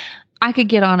 okay, I could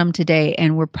get on him today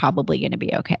and we're probably going to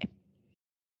be okay.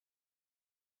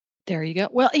 There you go.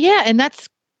 Well, yeah, and that's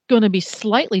going to be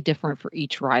slightly different for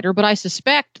each rider, but I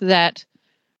suspect that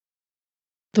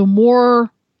the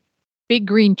more big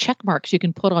green check marks you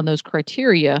can put on those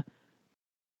criteria,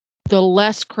 the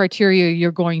less criteria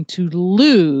you're going to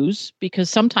lose,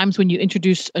 because sometimes when you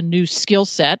introduce a new skill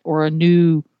set or a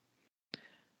new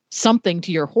something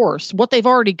to your horse, what they've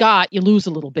already got, you lose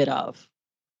a little bit of,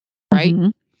 right?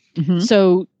 Mm-hmm. Mm-hmm.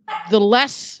 So the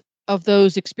less of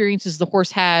those experiences the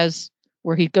horse has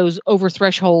where he goes over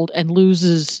threshold and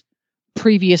loses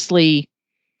previously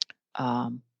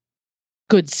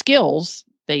good skills,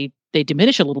 they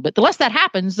diminish a little bit. The less that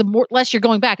happens, the less you're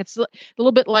going back. It's a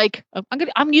little bit like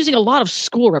I'm using a lot of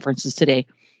school references today.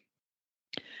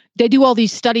 They do all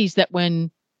these studies that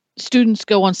when students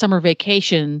go on summer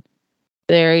vacation,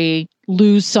 they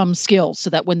lose some skills, so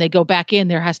that when they go back in,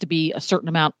 there has to be a certain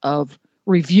amount of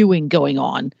reviewing going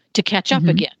on to catch up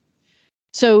again.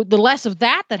 So the less of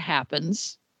that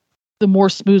happens, the more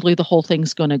smoothly the whole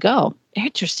thing's going to go.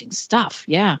 Interesting stuff.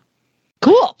 Yeah.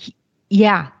 Cool.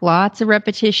 Yeah. Lots of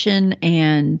repetition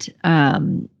and,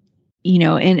 and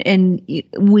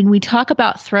when we talk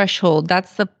about threshold,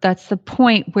 that's the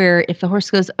point where if the horse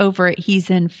goes over it, he's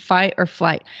in fight or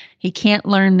flight. He can't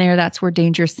learn there. That's where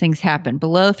dangerous things happen.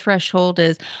 Below threshold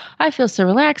is, I feel so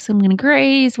relaxed. I'm going to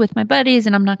graze with my buddies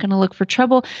and I'm not going to look for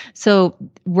trouble. So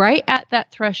right at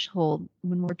that threshold,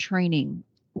 when we're training,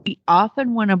 we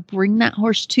often want to bring that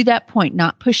horse to that point,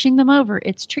 not pushing them over.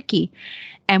 It's tricky.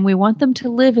 And we want them to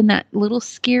live in that little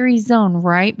scary zone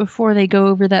right before they go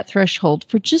over that threshold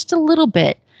for just a little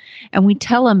bit. And we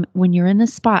tell them, when you're in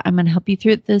this spot, I'm going to help you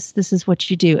through this. This is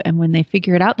what you do. And when they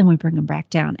figure it out, then we bring them back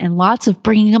down. And lots of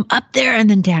bringing them up there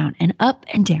and then down and up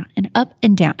and down and up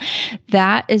and down.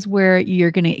 That is where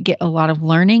you're going to get a lot of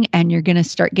learning, and you're going to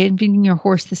start giving your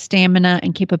horse the stamina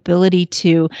and capability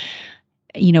to,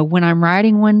 when I'm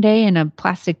riding one day and a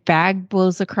plastic bag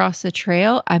blows across the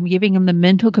trail, I'm giving him the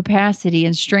mental capacity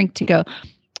and strength to go,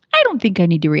 I don't think I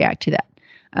need to react to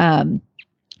that.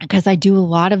 Because I do a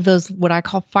lot of those, what I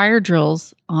call fire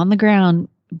drills on the ground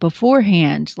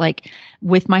beforehand, like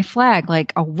with my flag,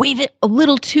 like I'll wave it a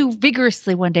little too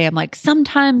vigorously one day. I'm like,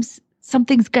 sometimes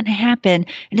something's going to happen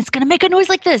and it's going to make a noise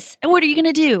like this. And what are you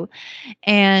going to do?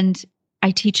 And I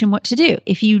teach him what to do.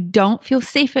 If you don't feel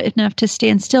safe enough to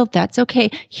stand still, that's okay.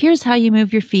 Here's how you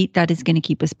move your feet. That is going to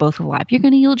keep us both alive. You're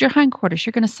going to yield your hindquarters.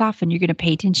 You're going to soften. You're going to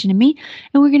pay attention to me,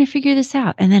 and we're going to figure this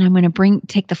out. And then I'm going to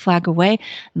take the flag away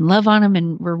and love on him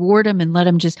and reward him and let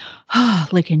him just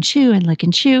lick and chew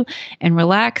and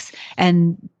relax.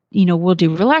 And we'll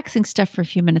do relaxing stuff for a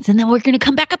few minutes, and then we're going to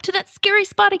come back up to that scary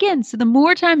spot again. So the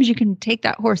more times you can take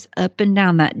that horse up and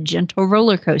down that gentle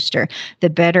roller coaster, the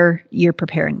better you're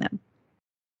preparing them.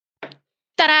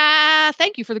 Ta-da!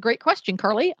 Thank you for the great question,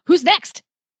 Carly. Who's next?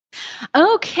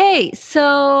 Okay,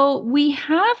 so we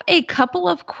have a couple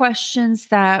of questions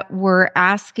that we're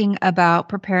asking about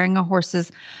preparing a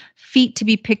horse's feet to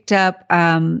be picked up.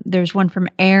 There's one from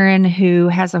Aaron, who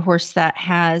has a horse that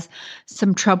has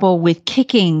some trouble with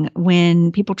kicking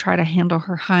when people try to handle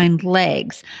her hind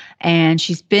legs. And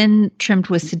she's been trimmed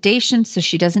with sedation, so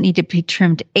she doesn't need to be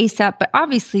trimmed ASAP. But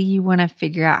obviously, you want to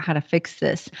figure out how to fix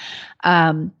this.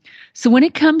 So when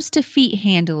it comes to feet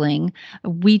handling,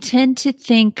 we tend to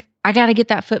think, I got to get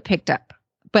that foot picked up.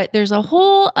 But there's a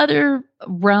whole other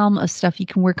realm of stuff you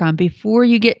can work on before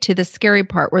you get to the scary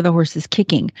part where the horse is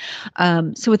kicking.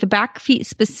 So with the back feet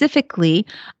specifically,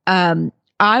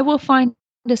 I will find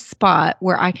a spot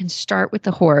where I can start with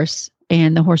the horse,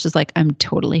 and the horse is like, I'm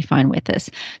totally fine with this.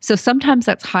 So sometimes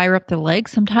that's higher up the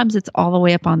legs. Sometimes it's all the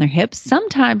way up on their hips.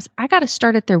 Sometimes I got to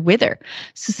start at their wither.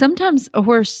 So sometimes a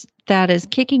horse that is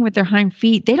kicking with their hind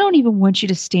feet, they don't even want you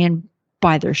to stand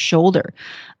by their shoulder.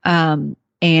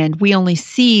 And we only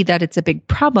see that it's a big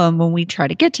problem when we try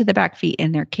to get to the back feet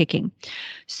and they're kicking.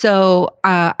 So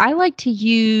I like to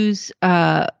use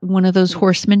one of those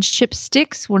horsemanship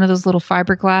sticks, one of those little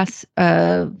fiberglass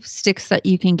sticks that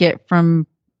you can get from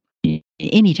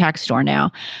any tack store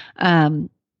now.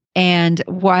 And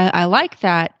why I like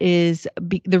that is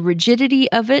the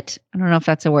rigidity of it. I don't know if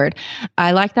that's a word.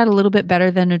 I like that a little bit better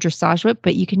than a dressage whip,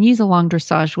 but you can use a long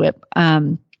dressage whip.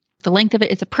 The length of it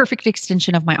is a perfect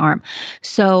extension of my arm.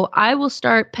 So I will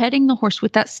start petting the horse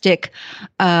with that stick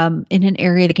in an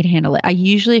area that can handle it. I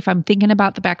usually, if I'm thinking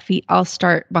about the back feet, I'll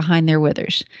start behind their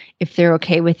withers. If they're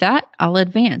okay with that, I'll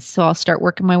advance. So I'll start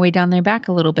working my way down their back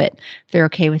a little bit. If they're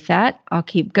okay with that, I'll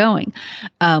keep going.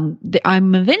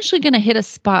 I'm eventually going to hit a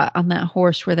spot on that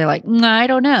horse where they're like, I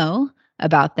don't know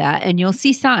about that. And you'll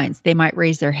see signs. They might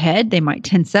raise their head. They might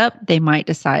tense up. They might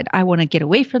decide, I want to get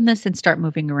away from this and start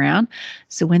moving around.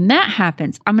 So when that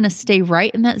happens, I'm going to stay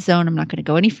right in that zone. I'm not going to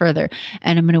go any further.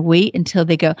 And I'm going to wait until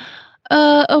they go,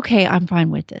 okay, I'm fine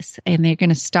with this. And they're going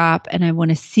to stop, and I want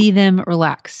to see them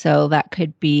relax. So that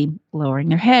could be lowering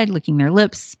their head, licking their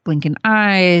lips, blinking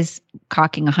eyes,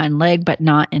 cocking a hind leg, but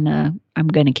not in a I'm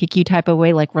going to kick you type of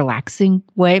way, like relaxing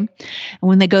way. And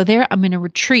when they go there, I'm going to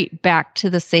retreat back to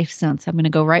the safe zone. So I'm going to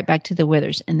go right back to the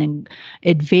withers and then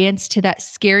advance to that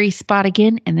scary spot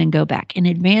again and then go back and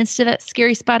advance to that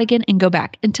scary spot again and go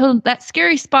back until that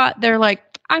scary spot, they're like,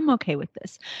 I'm okay with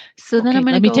this. So then I'm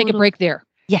going to let me take a break there.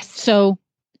 Yes. So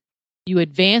you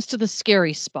advance to the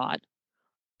scary spot.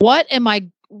 What am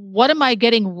I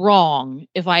getting wrong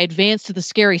if I advance to the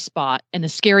scary spot and the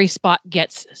scary spot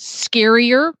gets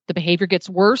scarier, the behavior gets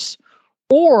worse,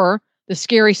 or the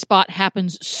scary spot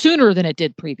happens sooner than it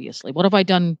did previously? What have I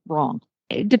done wrong?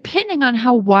 Depending on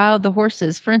how wild the horse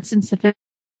is. For instance, if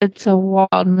it's a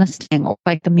wild Mustang,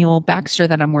 like the mule Baxter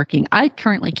that I'm working, I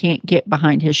currently can't get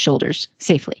behind his shoulders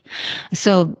safely.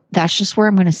 So that's just where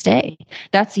I'm going to stay.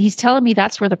 He's telling me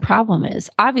that's where the problem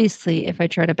is. Obviously, if I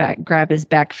try to grab his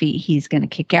back feet, he's going to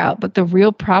kick out. But the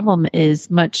real problem is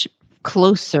much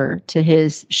closer to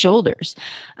his shoulders.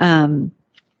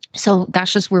 So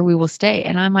that's just where we will stay.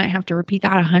 And I might have to repeat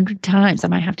that 100 times. I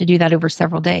might have to do that over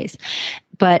several days.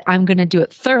 But I'm going to do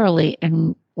it thoroughly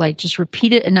and just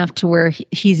repeat it enough to where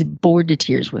he's bored to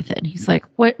tears with it. He's like,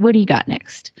 what do you got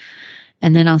next?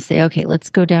 And then I'll say, okay,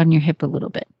 let's go down your hip a little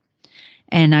bit.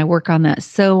 And I work on that,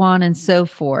 so on and so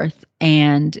forth.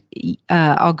 And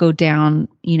I'll go down,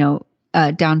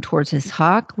 down towards his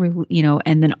hock, and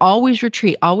then always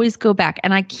retreat, always go back.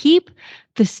 And I keep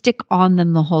the stick on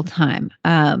them the whole time.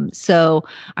 So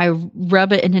I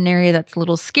rub it in an area that's a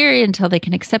little scary until they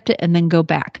can accept it and then go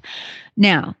back.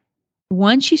 Now,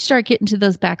 once you start getting to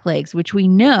those back legs, which we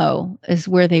know is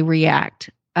where they react,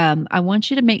 I want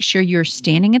you to make sure you're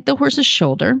standing at the horse's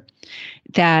shoulder,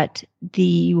 that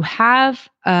you have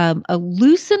a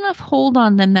loose enough hold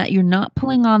on them that you're not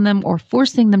pulling on them or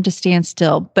forcing them to stand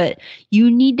still, but you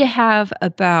need to have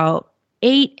about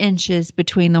 8 inches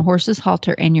between the horse's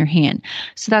halter and your hand.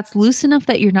 So that's loose enough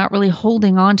that you're not really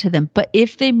holding on to them. But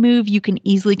if they move, you can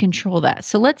easily control that.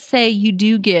 So let's say you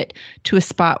do get to a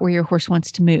spot where your horse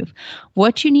wants to move.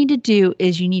 What you need to do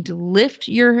is you need to lift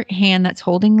your hand that's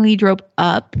holding the lead rope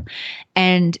up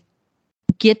and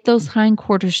get those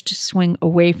hindquarters to swing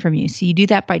away from you. So you do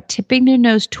that by tipping their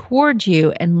nose towards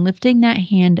you and lifting that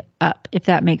hand up, if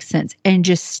that makes sense, and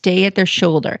just stay at their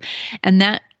shoulder. And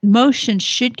that motion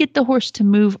should get the horse to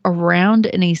move around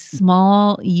in a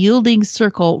small yielding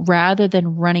circle rather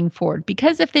than running forward.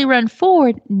 Because if they run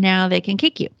forward, now they can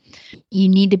kick you. You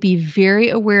need to be very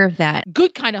aware of that.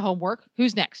 Good kind of homework.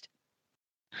 Who's next?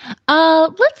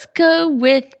 Let's go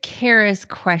with Kara's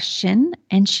question.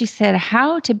 And she said,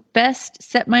 how to best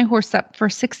set my horse up for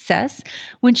success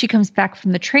when she comes back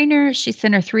from the trainer. She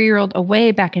sent her 3-year-old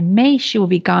away back in May. She will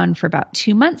be gone for about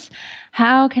 2 months.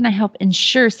 How can I help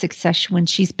ensure success when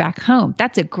she's back home?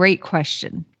 That's a great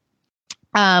question.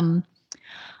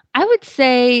 I would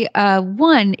say,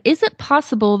 one, is it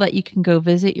possible that you can go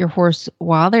visit your horse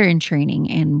while they're in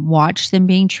training and watch them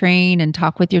being trained and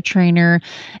talk with your trainer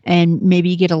and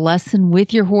maybe get a lesson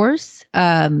with your horse?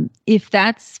 If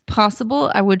that's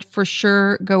possible, I would for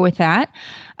sure go with that.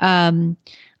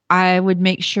 I would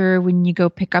make sure when you go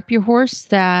pick up your horse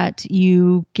that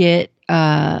you get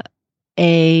a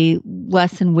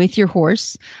lesson with your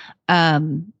horse.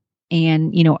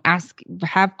 And,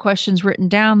 have questions written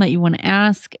down that you want to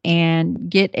ask and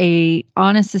get a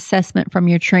honest assessment from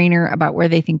your trainer about where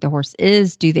they think the horse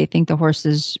is. Do they think the horse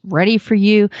is ready for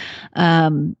you? I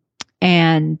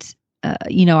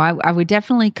would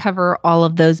definitely cover all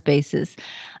of those bases.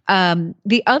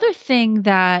 The other thing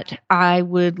that I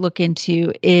would look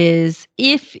into is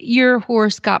if your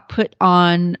horse got put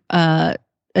on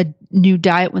a new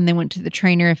diet when they went to the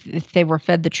trainer, if they were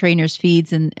fed the trainer's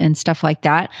feeds and stuff like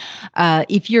that.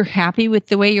 If you're happy with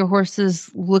the way your horse is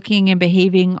looking and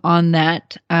behaving on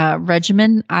that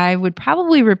regimen, I would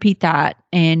probably repeat that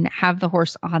and have the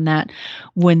horse on that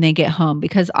when they get home,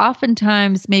 because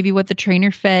oftentimes maybe what the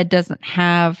trainer fed doesn't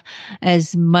have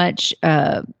as much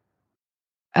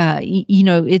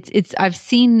it's I've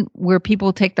seen where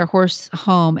people take their horse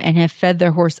home and have fed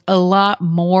their horse a lot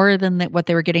more than what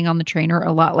they were getting on the trainer,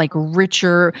 a lot like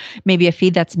richer, maybe a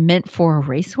feed that's meant for a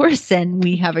racehorse, and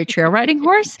we have a trail riding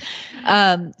horse.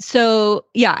 So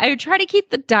yeah, I would try to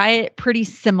keep the diet pretty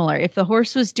similar. If the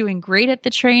horse was doing great at the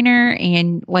trainer,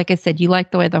 and like I said, you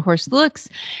like the way the horse looks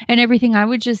and everything, I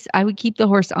would keep the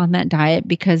horse on that diet,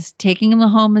 because taking them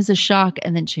home is a shock,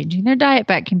 and then changing their diet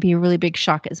back can be a really big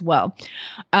shock as well.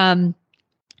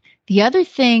 The other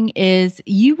thing is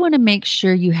you want to make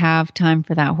sure you have time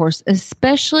for that horse,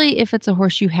 especially if it's a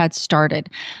horse you had started,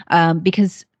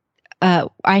 because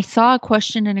I saw a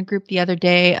question in a group the other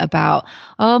day about,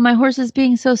 oh, my horse is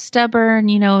being so stubborn.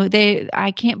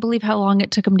 I can't believe how long it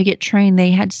took them to get trained.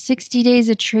 They had 60 days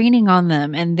of training on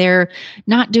them, and they're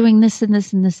not doing this and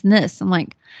this and this and this. I'm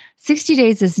like, 60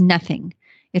 days is nothing.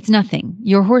 It's nothing.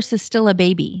 Your horse is still a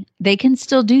baby. They can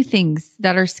still do things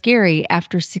that are scary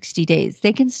after 60 days.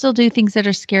 They can still do things that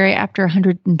are scary after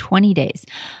 120 days.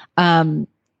 I'd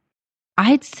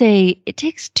say it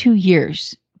takes 2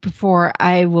 years before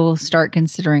I will start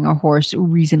considering a horse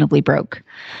reasonably broke.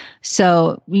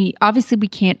 So we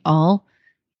can't all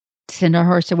send our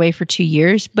horse away for 2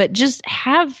 years, but just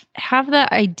have that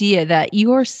idea that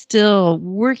you're still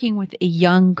working with a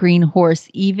young green horse,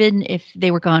 even if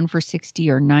they were gone for 60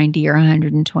 or 90 or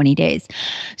 120 days.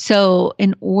 So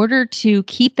in order to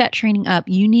keep that training up,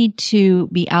 you need to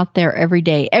be out there every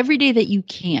day that you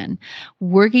can,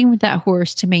 working with that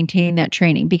horse to maintain that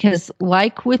training. Because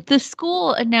like with the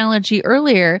school analogy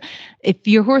earlier, if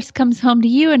your horse comes home to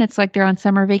you and it's like they're on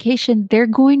summer vacation, they're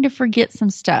going to forget some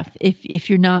stuff if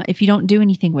you don't do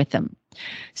anything with them.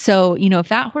 So, if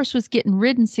that horse was getting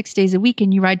ridden 6 days a week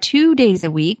and you ride 2 days a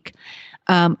week,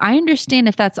 I understand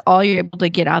if that's all you're able to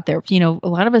get out there. A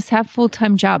lot of us have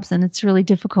full-time jobs and it's really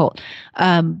difficult.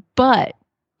 But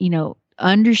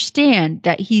understand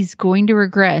that he's going to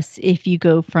regress if you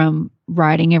go from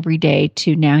riding every day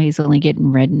to now he's only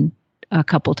getting ridden a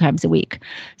couple times a week.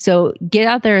 So get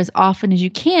out there as often as you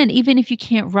can, even if you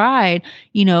can't ride,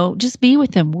 just be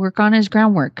with him, work on his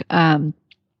groundwork.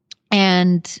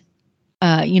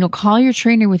 Call your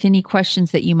trainer with any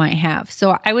questions that you might have.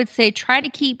 So I would say try to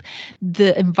keep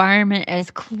the environment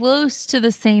as close to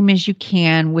the same as you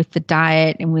can with the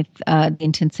diet and with the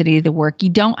intensity of the work. You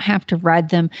don't have to ride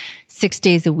them 6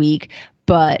 days a week,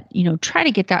 but, try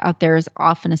to get that out there as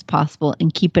often as possible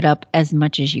and keep it up as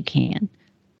much as you can.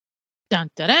 Dun,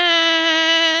 dun,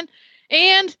 dun.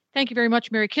 And thank you very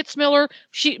much, Mary Kitzmiller.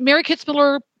 Mary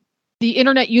Kitzmiller, the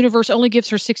internet universe only gives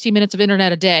her 60 minutes of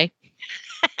internet a day.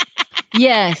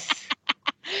 Yes.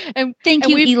 and thank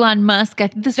you, Elon Musk.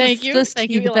 This was supposed to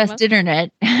be the best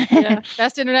internet. Yeah,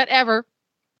 best internet ever.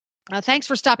 Thanks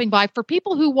for stopping by. For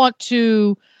people who want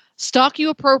to stock you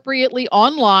appropriately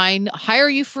online, hire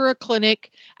you for a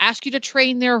clinic, ask you to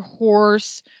train their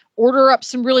horse, order up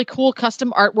some really cool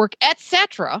custom artwork,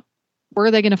 etc., where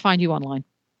are they going to find you online?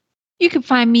 You can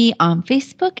find me on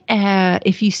Facebook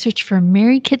if you search for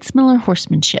Mary Kitzmiller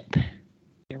Horsemanship.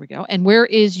 There we go. And where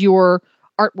is your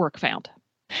artwork found?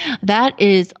 That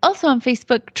is also on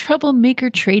Facebook, Troublemaker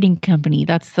Trading Company.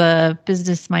 That's the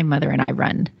business my mother and I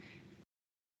run.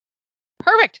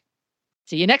 Perfect.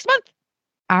 See you next month.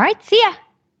 All right. See ya.